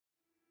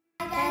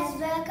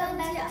welcome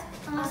back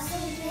to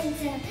Awesome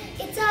Clinton.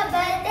 It's our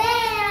birthday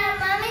and our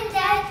mom and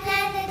dad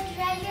planned a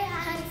treasure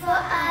hunt for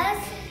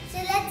us. So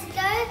let's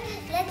go.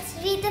 Let's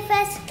read the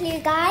first clue,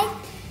 guys.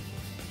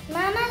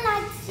 Mama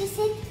likes to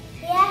sit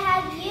here.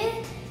 Have you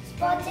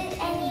spotted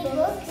any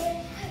books?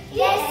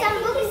 There's some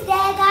books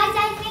there, guys.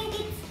 I think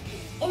it's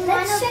in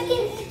let's check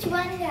in each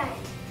one, guys.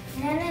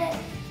 No,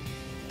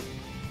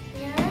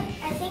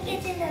 I think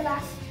it's in the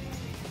last.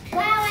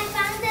 Wow, I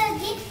found the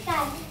gift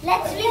card.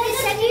 Let's read the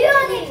second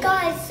on it,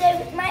 guys, so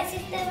my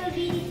sister will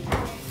read it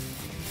out.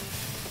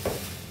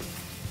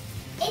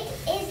 It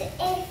is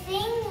a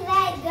thing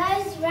that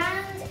goes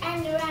round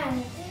and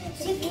round.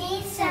 To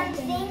clean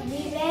something,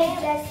 we wear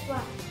just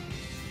what?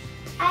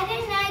 I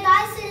don't know,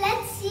 guys, so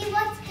let's see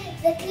what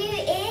the clue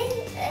is.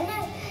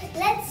 No,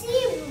 let's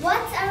see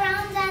what's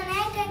around our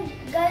neck and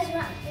goes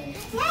round.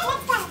 No,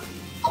 let's go.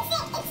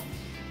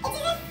 It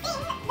is a thing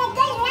that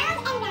goes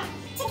round and round.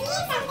 To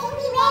clean something,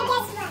 we wear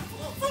guess what?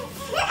 So,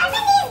 look, I'm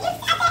going to use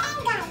gifts at the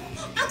end, guys.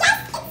 I guess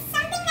it's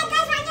something that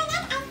goes round your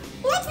neck.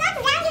 No, it's not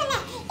round your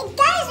neck. It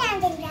goes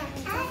round and round.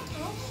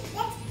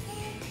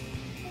 Okay,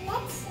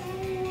 let's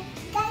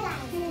go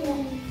like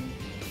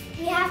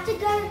we have to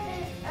go.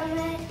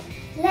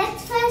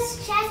 Let's first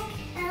check.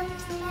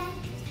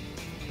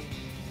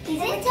 Is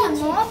it a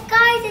mop,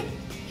 guys?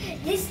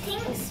 This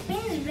thing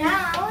spins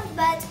round,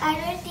 but I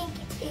don't think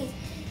it is.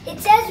 It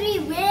says we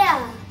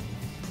wear.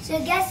 So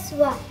guess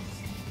what?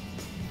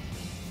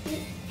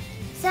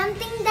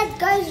 Something that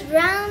goes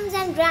round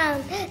and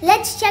round.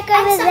 Let's check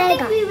over there.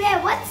 Something we wear.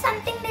 What's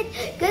something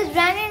that goes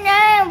round and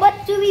round?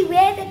 What do we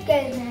wear that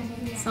goes round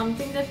and round?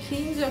 Something that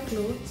cleans your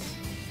clothes.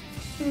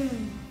 A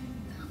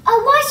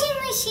washing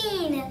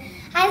machine.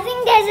 I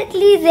think there's a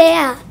clue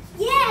there.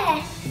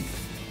 Yeah.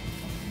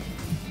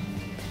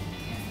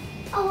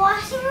 A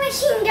washing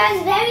machine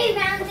goes very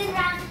round and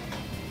round.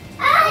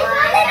 I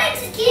found the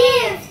next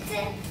gift.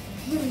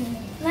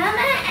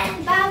 Mama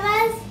and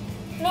Baba's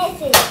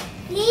message.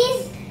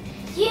 Please,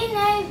 do you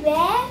know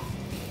where?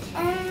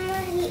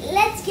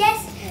 Let's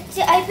guess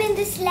to open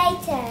this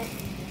later.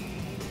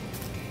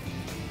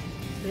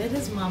 Where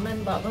is Mama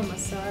and Baba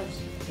massage?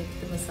 Take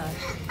the massage.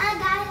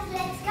 Guys,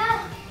 let's go.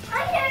 I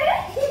know.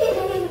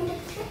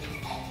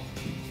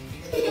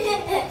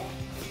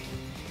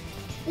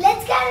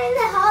 Let's go in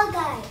the hall,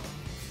 guys.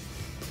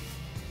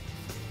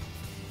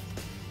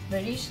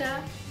 Ready,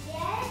 Shah?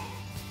 Yes.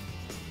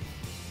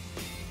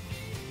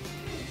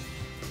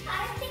 I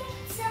think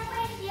it's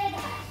somewhere here,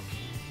 guys.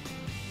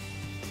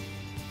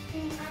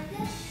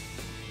 Under?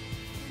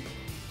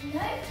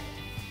 No.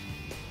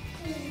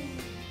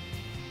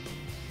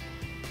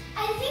 I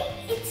think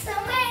it's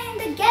somewhere in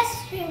the guest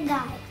room,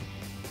 guys.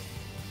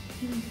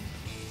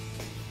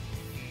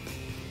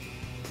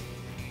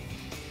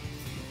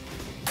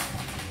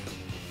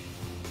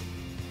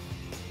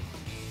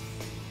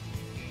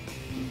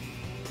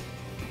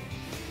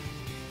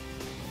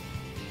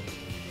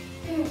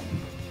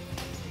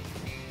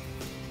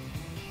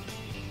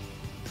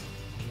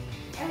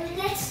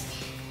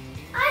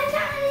 I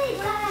found it,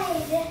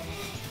 guys.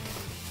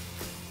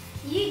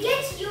 You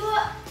get your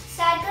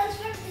cycles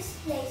from this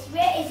place.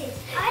 Where is it?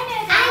 I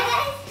know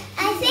that. I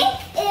think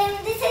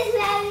this is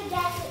where we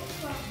get it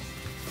from.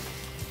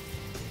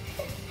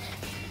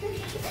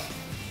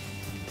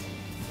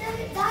 So,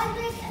 guys,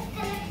 we're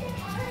collecting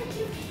all the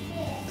gifts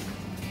here.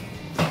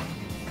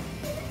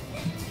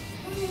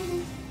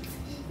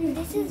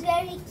 This is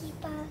where we keep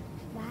our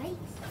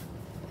bags.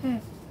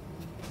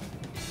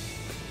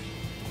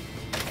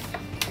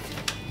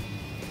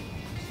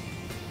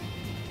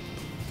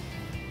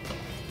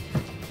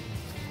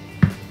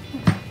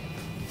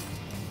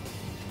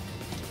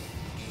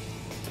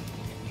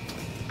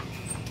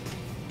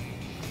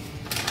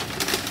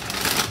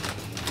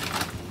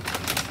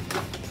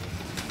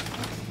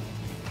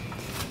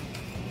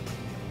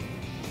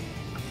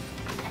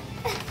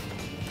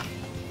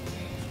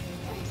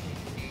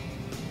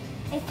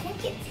 I think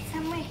it's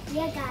somewhere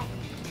here, guys.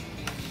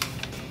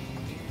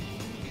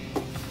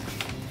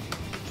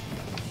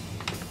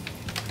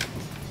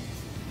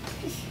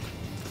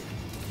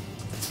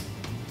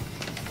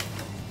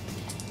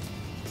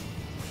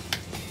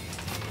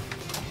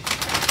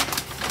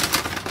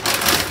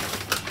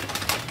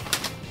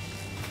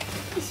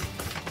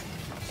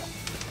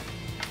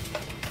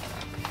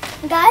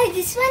 Guys,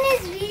 this one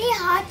is really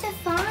hard to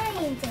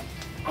find.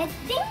 I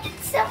think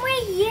it's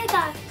somewhere here,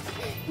 guys.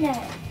 No.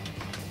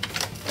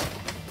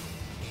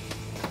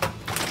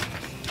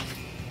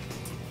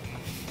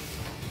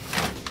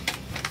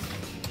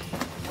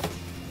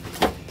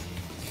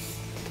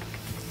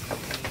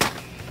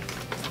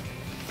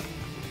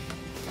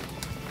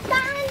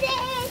 Found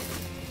it!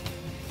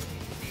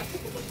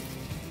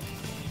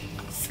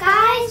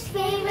 Sky's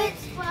favorite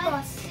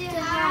spot to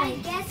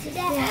hide. Guess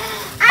that.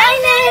 I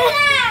know that!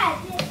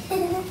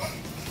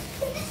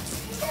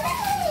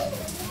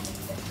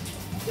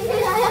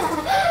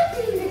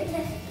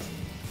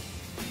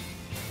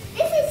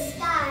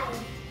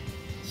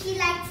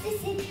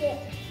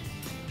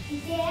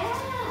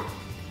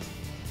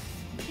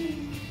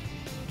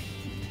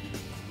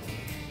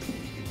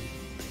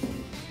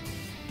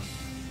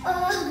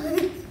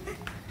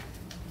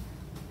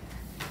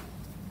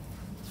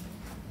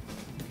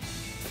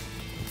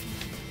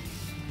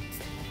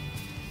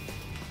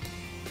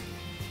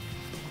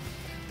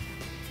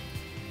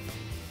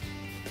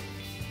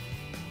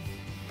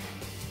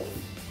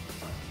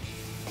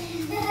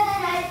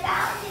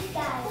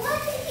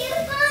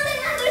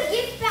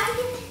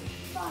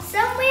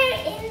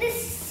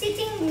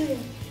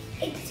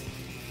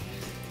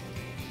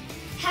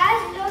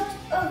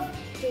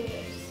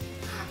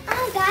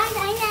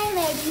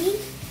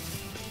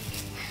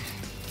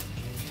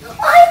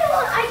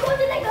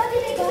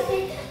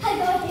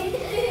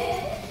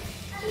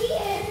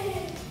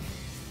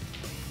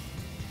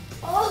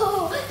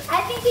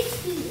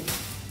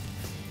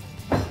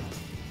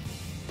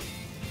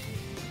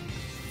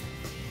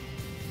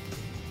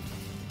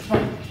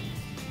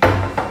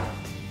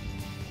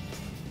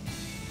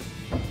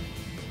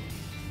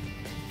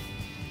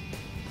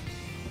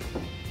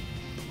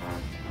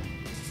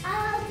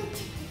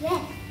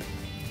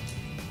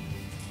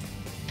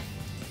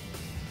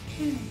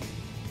 This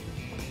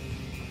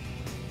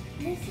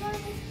one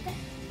is the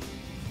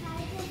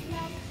kind of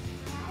like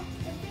hard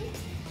a bit.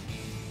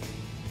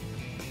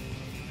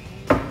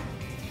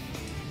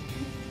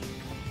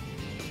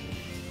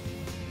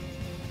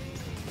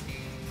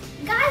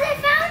 Guys, I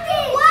found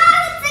it!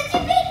 Wow, it's such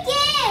a big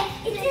gift!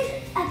 It is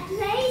a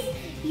place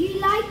you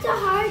like to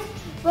hide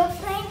while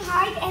playing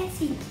hide and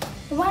seek.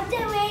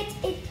 Wonder where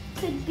it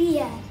could be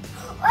at.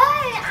 Oh,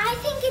 I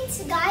think it's,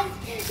 guys,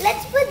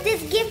 let's put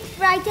this gift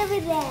right over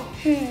there.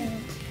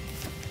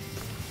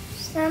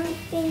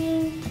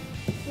 Something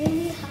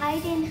really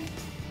hiding.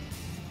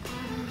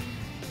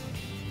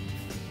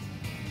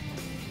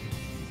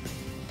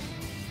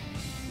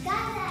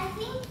 Guys, I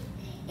think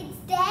it's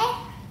there.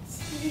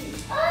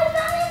 Oh, I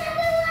found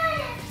another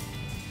one!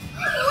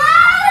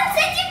 Wow, it's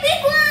such a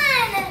big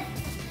one!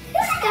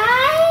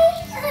 Sky,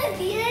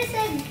 these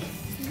are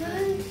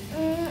good.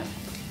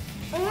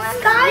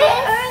 Sky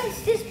earns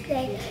this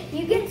plate.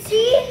 You can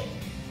see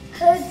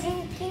her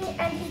drinking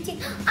and eating.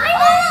 I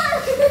know!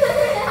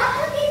 I'll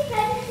put these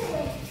presents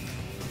away.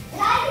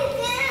 Guys, it's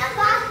in a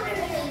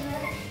bathroom.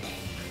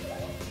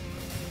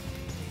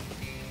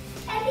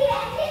 At the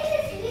end of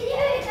this video,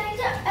 we're going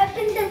to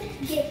open the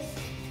gifts.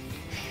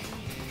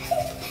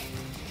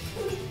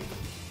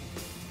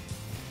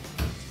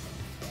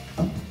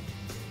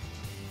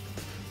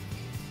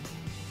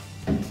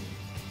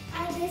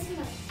 This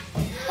one.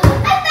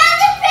 I found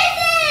the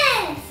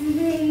presents!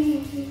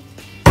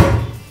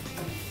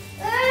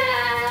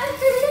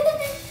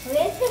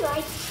 Where's the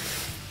light?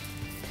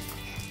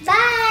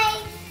 Bye!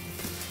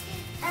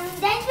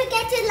 Don't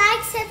forget to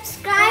like,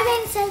 subscribe,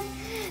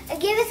 and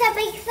give us a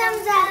big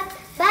thumbs up.